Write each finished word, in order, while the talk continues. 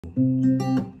तो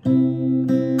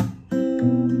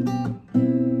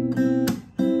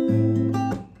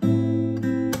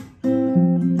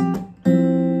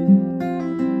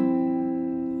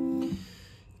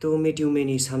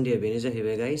मेटिउमेनि सामदेया बेनो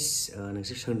जाहैबाय गाइस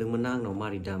नोंसोर सोंदोंमोन ना आंनाव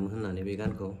मारै दामो होननानै बे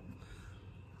गानखौ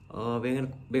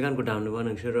दामनोबा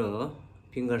नोंसोरो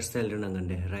फिंगार स्टाइल रोंनांगोन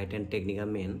दे राइट हेन्ड टेकनिकआ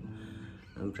मेन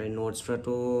ओमफ्राय नट्सफ्राथ'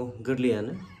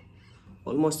 गोरलैयानो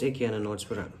अलमोस्ट एखेयानो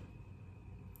नट्सफोरा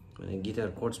माने गिटार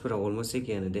कर्ड्सफोरा अलमोस्ट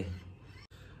एखेयानो दे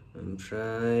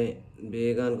ओमफ्राय बे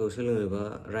गानखौ सोलोंनोबा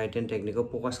राइट हेन्ड टेकनिकखौ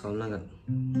फकास खालामनांगोन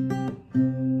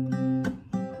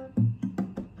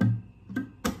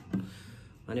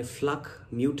माने फ्लाक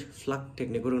म्यूट फ्लाक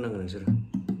टेकनिकखौ रोंनांगोन नोंसोर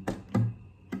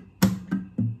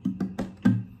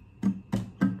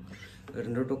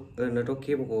ओरैनोथ'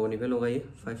 केबखौनिफ्राय लगायो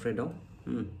 5 फ्रेटआव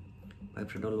 5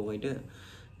 फ्रेटआव लगायदो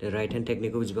दे राइट हेन्ड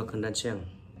टेकनिकखौ बिदिबा खोन्थानोसै आं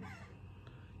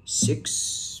 6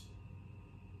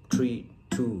 3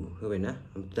 2 होबाय ना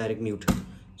डाइरेक्ट म्यूट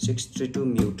 6 3 2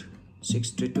 म्यूट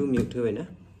 6 3 2 म्यूट होबाय ना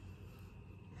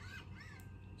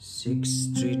 6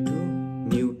 3 2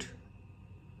 म्यूट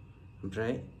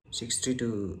ओमफ्राय 6 3 2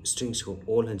 स्ट्रिंग्सखौ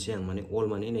अल होनसै आं माने अल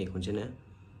माने नै खनसेनो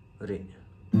ओरै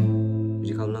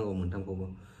बिदि खालामनांगौ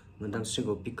मोनथाम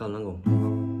स्ट्रिंखौ पिक खालामनांगौ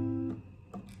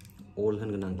अल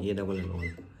होनगोन आं ए डाबल एल अल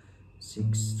 6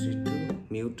 3 2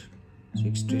 म्यूट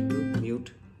 6 3 2 म्यूट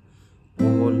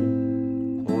अल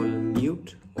म्यूट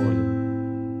अल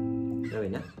जाबाय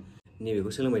ना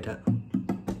नैबेखौ सोलोंबाय था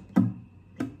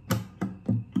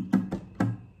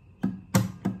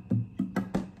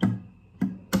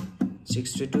 6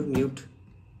 3 2 म्यूट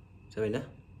जाबाय ना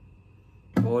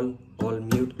all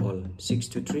mute all 6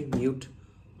 2 3 mute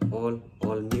all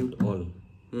mute all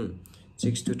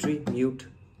 6 2 3 mute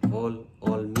all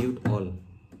mute all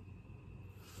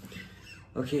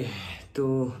okay तो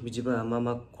बिदिबा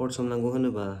मा कर्ड हमनांगौ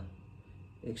होनोबा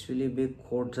एक्चुअली बे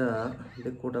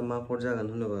कर्डआ मा कर्ड जागोन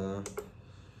होनोबा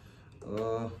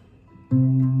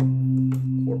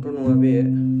कर्डथ' नङा बे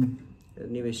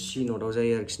नैबे सी नटआव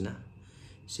जायो आरोखि ना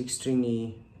 6 स्ट्रिंनि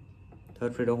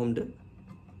 3rd फ्रेटआव हमदो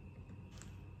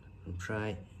ओमफ्राय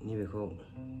नैबेखौ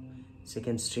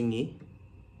 2nd स्ट्रिंनि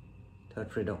 3rd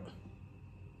फ्रेटआव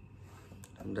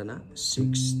दाना 6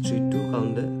 3 2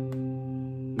 खालामदो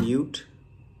म्यूट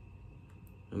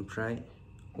ओमफ्राय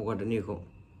हगारदो नैबेखौ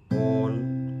on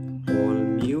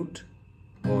mute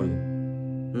all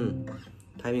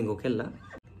टाइमिंखौ खेल ला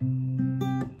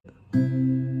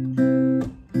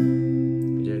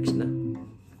बिदि आरोखि ना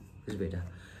बुजिबाय दा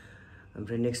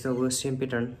ओमफ्राय नेक्स्टआवबो सेम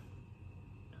पेटार्न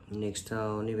नेक्स्टआव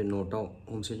नैबे नटआव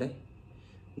हमसैलाय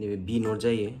नैबे बी नट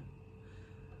जायो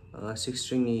 6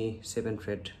 स्ट्रिंनि 7th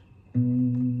फ्रेट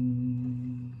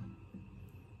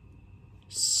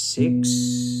 6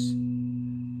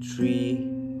 3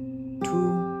 2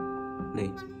 नै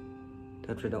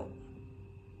 3rd फ्रेटआव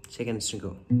 2nd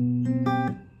स्ट्रिंखौ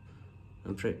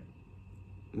ओमफ्राय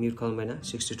म्यूट खालामबाय ना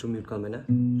 62 म्यूट खालामबाय ना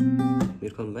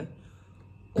म्यूट खालामबाय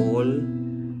all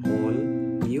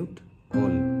mute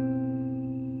all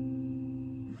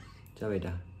जाबाय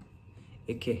दा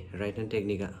एखे राइट हेन्ड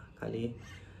टेकनिकआ खालि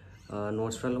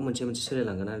नट्सफ्राल' मोनसे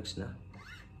सोलायलांगोन आरोखि ना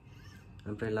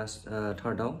ओमफ्राय लास्ट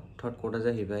थर्ड कर्डआ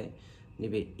जाहैबाय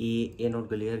नैबे ए नट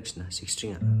गोलैयो आरोखि ना 6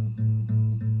 स्ट्रिंआ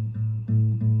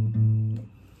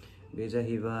बे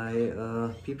जाहैबाय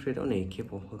 5th फ्रेटआव नै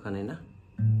केपआव होखानाय ना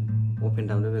अपेन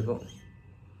दामदो बेखौ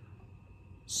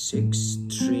 6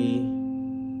 3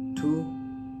 2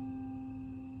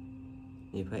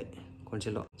 निफ्राय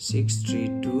खनसेल' 6 3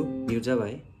 2 म्यूट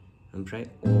जाबाय ओमफ्राय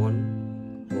on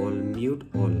mute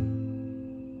all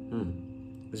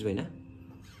बुजिबाय ना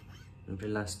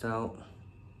ओमफ्राय लास्टआव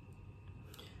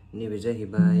नैबे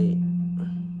जाहैबाय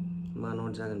मा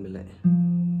नट जागोन बेलाय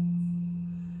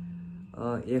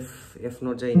F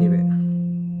नट जायो नैबे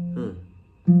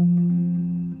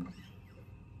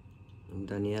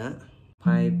दानिया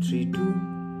 5 3 2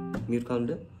 म्यूट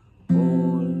खालामदो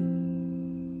all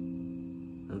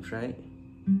ओमफ्राय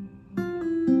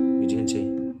बिदि होनसै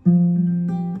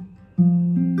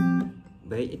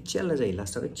बेहाय एसे आलदा जायो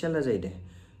लास्टआव एसे आलदा जायो दे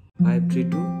 5 3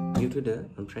 2 म्यूट होदो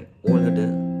ओमफ्राय all होदो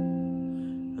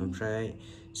ओमफ्राय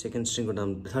 2nd स्ट्रिंखौ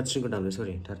थर्ड स्ट्रिंखौ दामदो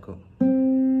सरि थार्डखौ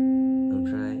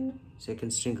ओमफ्राय 2nd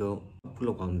स्ट्रिंखौ फुल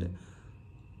खालामदो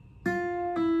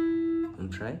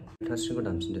ओमफ्राय 3rd स्ट्रिंखौ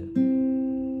दामफिनदो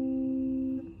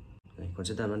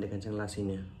खनसे दामनानै देखायनोसै आं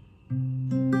लासैनो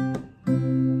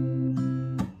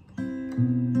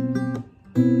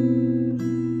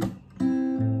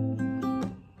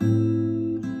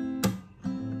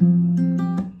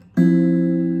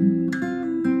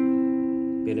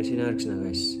बेनोसैना आरोखि ना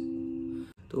गाइस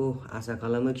थ' आसा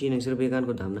खालामो कि नोंसोर बे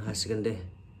गानखौ दामनो हासिगोन दे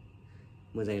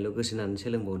मोजाङैल' गोसो होनानै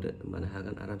सोलोंबावदो होमबानो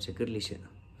हागोन आरामसे गोरलैसो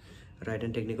राइट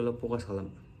एन्ड टेकनिकल' फकास खालाम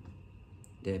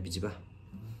दे बिदिबा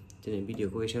दिनै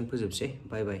भिडिअखौ एसेयावनो फोजोबसै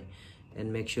bye bye and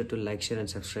make shear to like share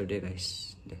end subscribe they guys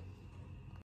they